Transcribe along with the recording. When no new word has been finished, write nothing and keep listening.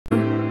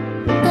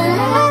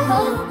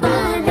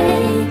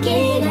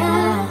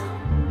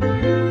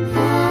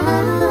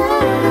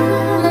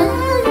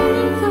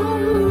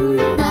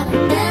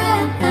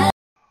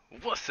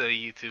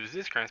YouTubers,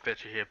 this is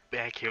CrownSpectro here,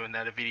 back here with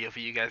another video for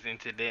you guys, and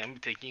today I'm going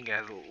to take you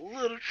guys a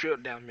little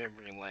trip down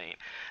memory lane.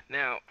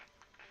 Now,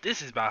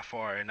 this is by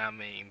far, and I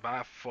mean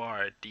by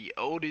far, the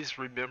oldest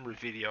remember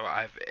video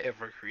I've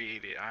ever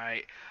created,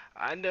 alright?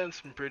 I've done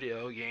some pretty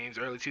old games,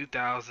 early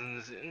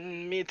 2000s,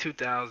 mid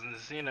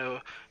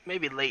 2000s,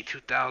 maybe late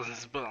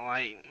 2000s, but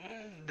like,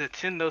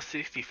 Nintendo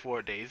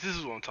 64 days, this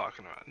is what I'm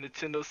talking about,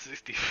 Nintendo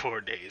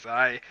 64 days,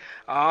 alright?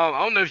 I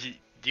don't know if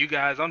you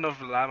guys, I don't know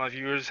if a lot of my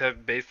viewers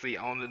have basically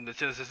owned the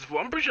Nintendo 64.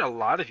 I'm pretty sure a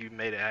lot of you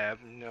made it have,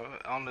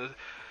 on the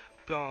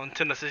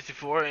Nintendo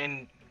 64,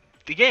 and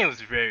the game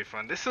was very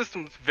fun. This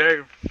system was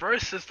very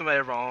first system I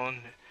ever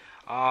owned.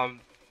 Um,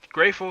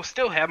 Grateful,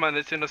 still have my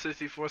Nintendo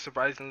 64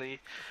 surprisingly.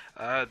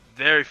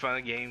 Very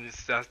fun games.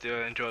 I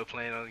still enjoy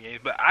playing those games.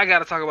 But I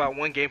gotta talk about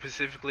one game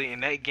specifically,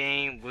 and that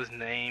game was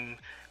named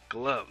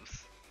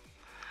Gloves.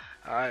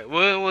 Alright,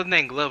 well, it wasn't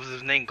named Gloves, it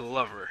was named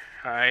Glover.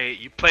 Alright,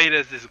 you played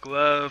as this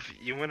glove,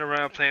 you went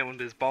around playing with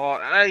this ball,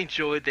 and I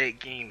enjoyed that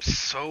game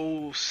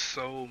so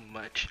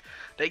much.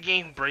 That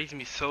game brings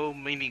me so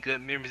many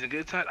good memories and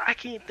good times. I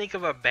can't think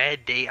of a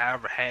bad day I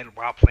ever had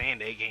while playing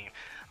that game.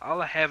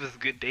 All I have is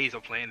good days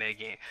of playing that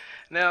game.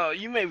 Now,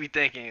 you may be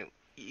thinking,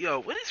 yo,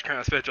 what is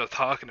CrownSpectro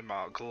talking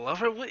about?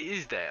 Glover? What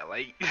is that?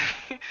 Like,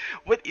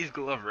 what is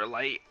Glover?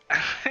 Like,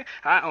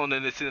 I own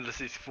a Nintendo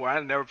 64. I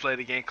never played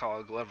a game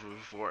called Glover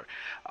before.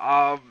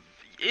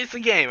 It's a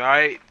game,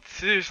 alright?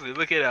 Seriously,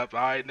 look it up,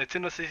 alright?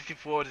 Nintendo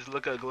 64, just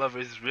look up Glover.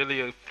 It's really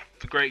a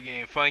great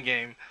game, fun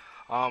game.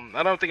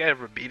 I don't think I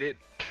ever beat it.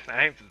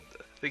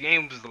 The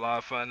game was a lot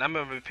of fun. I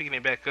remember picking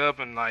it back up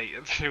and like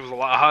it was a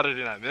lot harder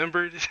than I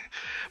remembered.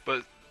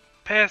 But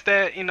past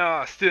that,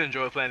 I still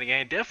enjoy playing the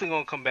game. Definitely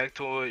gonna come back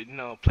to it,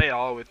 play it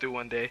all the way through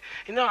one day.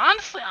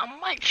 Honestly, I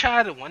might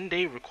try to one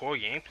day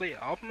record gameplay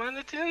off my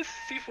Nintendo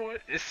 64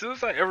 as soon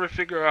as I ever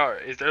figure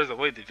out if there's a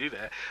way to do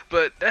that.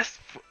 But that's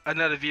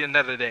another video,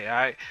 another day,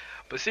 alright?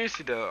 But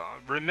seriously though,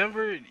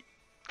 remember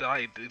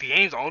like the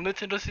games on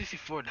Nintendo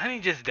 64, not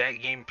even just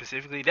that game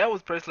specifically. That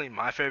was personally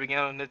my favorite game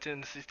on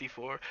Nintendo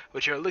 64.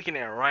 What you're looking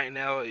at right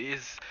now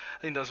is,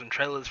 some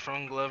trailers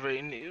from Glover,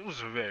 and it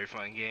was a very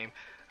fun game.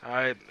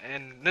 Alright,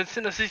 and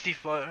Nintendo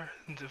 64,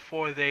 the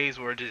 4 days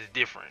were just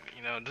different.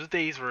 Those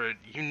days were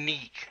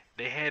unique.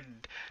 They had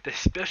the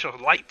special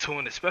light to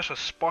and the special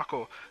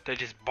sparkle that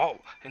just bolt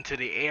into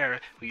the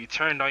air when you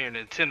turned on your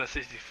Nintendo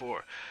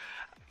 64.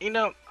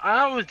 I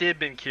always did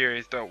been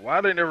curious though,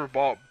 why they never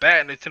bought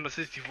back Nintendo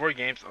 64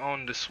 games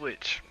on the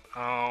Switch.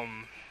 I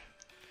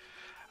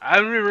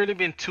haven't really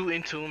been too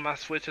into my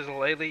Switch as of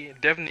lately.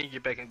 Definitely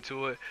get back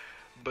into it.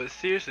 But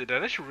seriously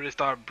though, they should really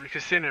start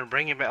considering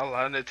bringing back a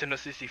lot of Nintendo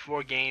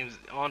 64 games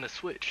on the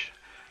Switch.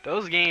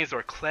 Those games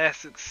are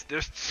classics.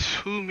 There's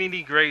too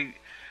many great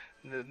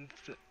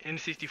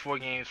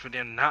N64 games for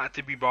them not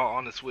to be bought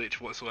on the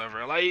Switch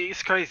whatsoever. Like,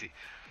 it's crazy.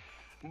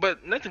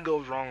 But nothing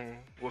goes wrong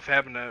with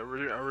having the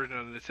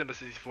original Nintendo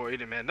 64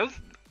 either, man.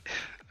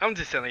 I'm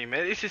just telling you,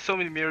 man. It's just so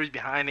many memories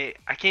behind it.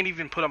 I can't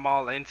even put them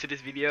all into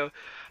this video.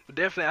 But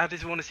definitely, I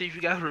just want to see if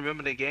you guys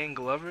remember the game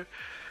Glover.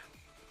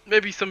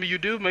 Maybe some of you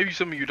do, maybe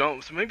some of you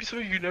don't. So maybe some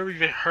of you never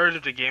even heard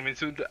of the game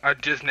until I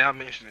just now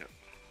mentioned it.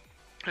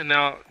 And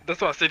now,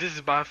 that's why I said this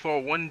is by far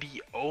one of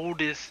the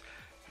oldest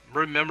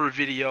remember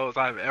videos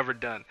I've ever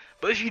done.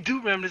 But if you do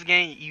remember this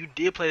game, you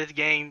did play this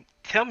game,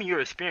 tell me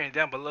your experience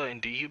down below.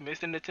 And do you miss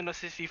the Nintendo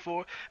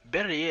 64?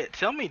 Better yet,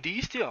 tell me, do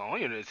you still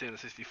own your Nintendo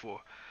 64?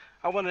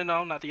 I want to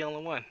know, I'm not the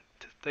only one.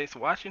 Thanks for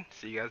watching.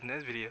 See you guys in the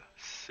next video.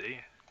 See ya.